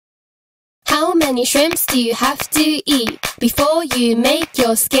How many shrimps do you have to eat before you make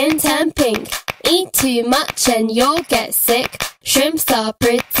your skin turn pink? Eat too much and you'll get sick. Shrimps are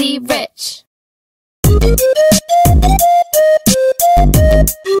pretty rich.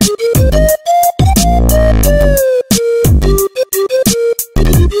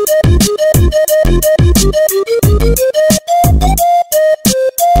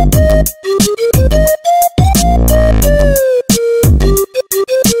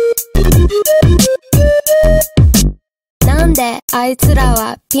なんであいつら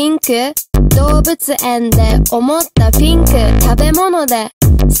はピンク？動物園で思ったピンク食べ物で。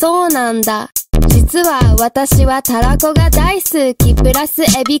そうなんだ。実は私はたらこが大好き。プラス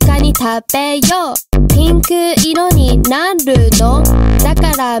エビカニ食べよう。ピンク色になるの？だ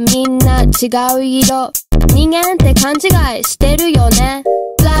からみんな違う色。人間って勘違いしてるよね。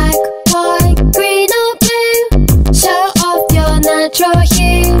Black, white, green or blue. Show off your natural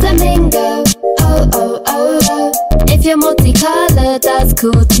hue. Flamingo. Oh, oh, oh, oh. If you're multicolored, that's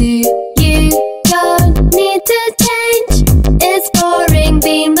cool too. You don't need to change. It's boring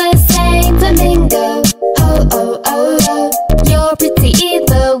being the same. Flamingo. Oh, oh, oh, oh. You're pretty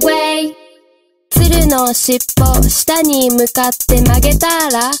either way. 鶴の尻尾下に向かって曲げた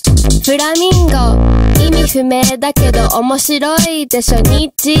らフラミンゴ。意味不明だけど面白いでしょ。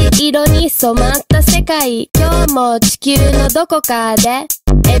虹色に染まった世界。今日も地球のどこかで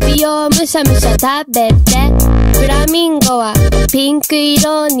エビをむしゃむしゃ食べて。フラミンゴはピンク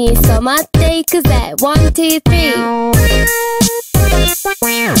色に染まっていくぜ。One, two, three.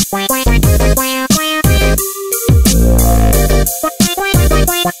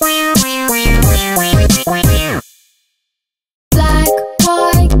 Black,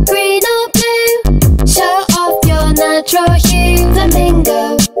 white, green or blue. Show off your natural hue.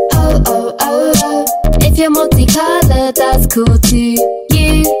 Flamingo. Oh, oh, oh, oh. If you're multicolored, that's cool too.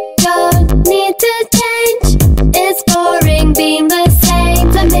 You don't need to change. It's boring being the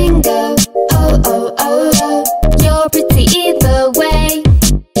same. Flamingo. Oh, oh, oh, oh. You're pretty either way.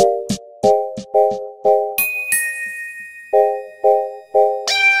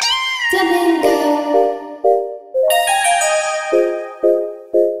 Flamingo.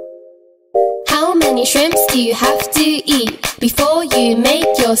 How many shrimps do you have to eat before you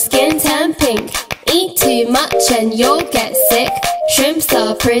make your skin turn pink? Eat too much and you'll get sick. Shrimps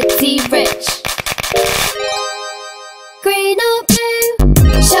are pretty rich. Green or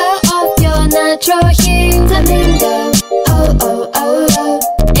blue, show off your natural hue. Flamingo. Oh, oh, oh, oh.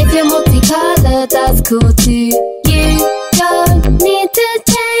 If you're multicolored, that's cool too. You don't need to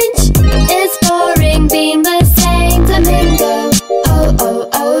change. It's boring being the same. Flamingo. Oh, oh,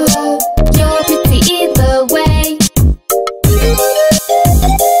 oh, oh. You're pretty either way.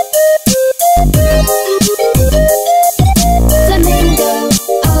 Flamingo.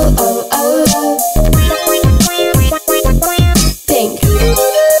 Oh, oh, oh, oh. Pink.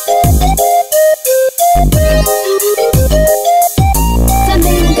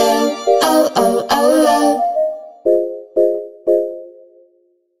 Flamingo. Oh, oh, oh, oh.